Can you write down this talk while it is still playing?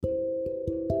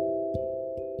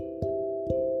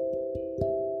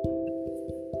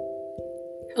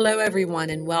Hello, everyone,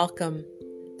 and welcome.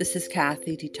 This is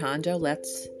Kathy DiTondo.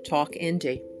 Let's talk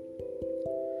indie.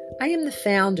 I am the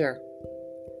founder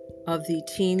of the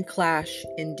Teen Clash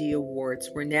Indie Awards.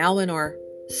 We're now in our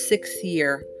 6th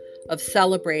year of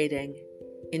celebrating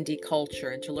indie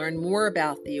culture. And to learn more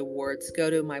about the awards,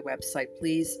 go to my website,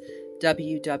 please,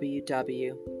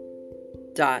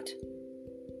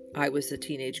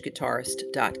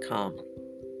 www.iwasateenageguitarist.com.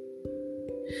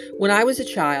 When I was a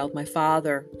child, my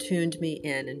father tuned me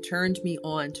in and turned me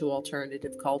on to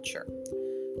alternative culture,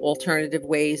 alternative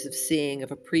ways of seeing,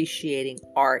 of appreciating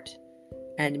art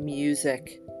and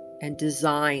music and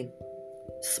design,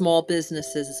 small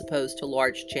businesses as opposed to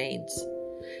large chains,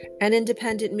 and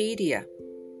independent media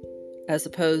as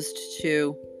opposed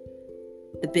to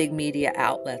the big media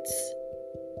outlets,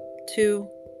 to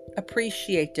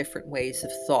appreciate different ways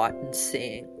of thought and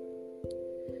seeing.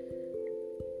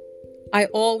 I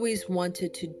always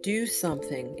wanted to do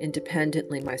something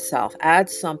independently myself, add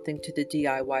something to the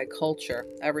DIY culture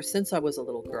ever since I was a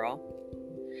little girl.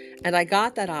 And I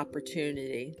got that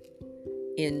opportunity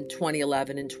in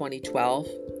 2011 and 2012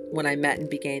 when I met and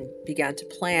began to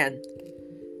plan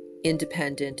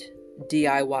independent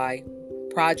DIY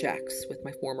projects with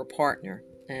my former partner.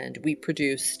 And we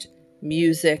produced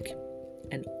music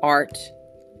and art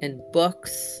and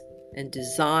books and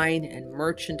design and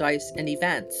merchandise and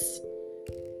events.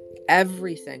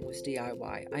 Everything was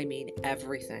DIY. I mean,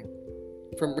 everything.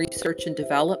 From research and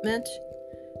development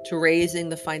to raising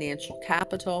the financial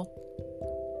capital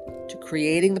to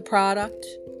creating the product,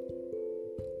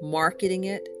 marketing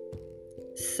it,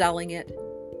 selling it,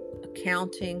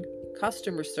 accounting,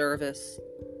 customer service,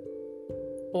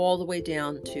 all the way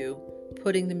down to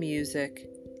putting the music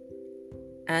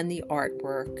and the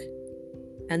artwork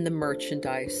and the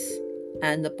merchandise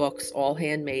and the books all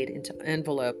handmade into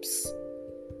envelopes,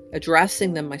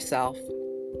 addressing them myself,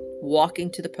 walking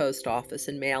to the post office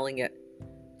and mailing it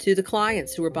to the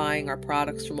clients who were buying our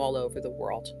products from all over the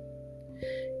world.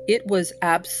 It was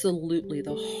absolutely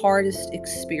the hardest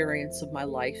experience of my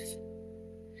life.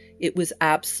 It was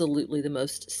absolutely the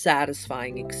most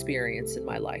satisfying experience in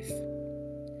my life.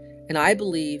 And I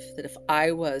believe that if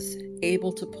I was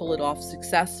able to pull it off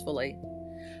successfully,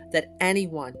 that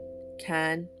anyone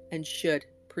can and should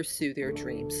pursue their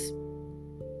dreams.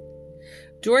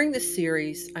 During this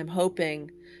series, I'm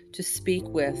hoping to speak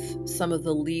with some of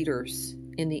the leaders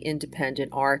in the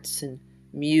independent arts and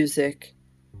music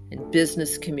and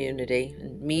business community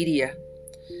and media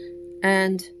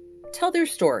and tell their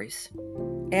stories.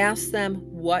 Ask them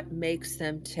what makes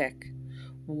them tick.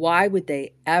 Why would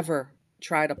they ever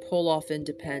try to pull off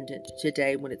independent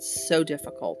today when it's so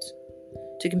difficult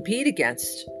to compete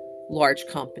against large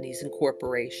companies and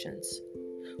corporations?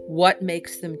 What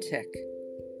makes them tick?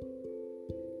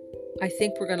 I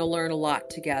think we're going to learn a lot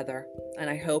together, and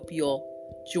I hope you'll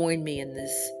join me in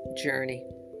this journey.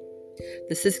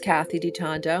 This is Kathy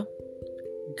DiTondo.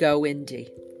 Go Indie.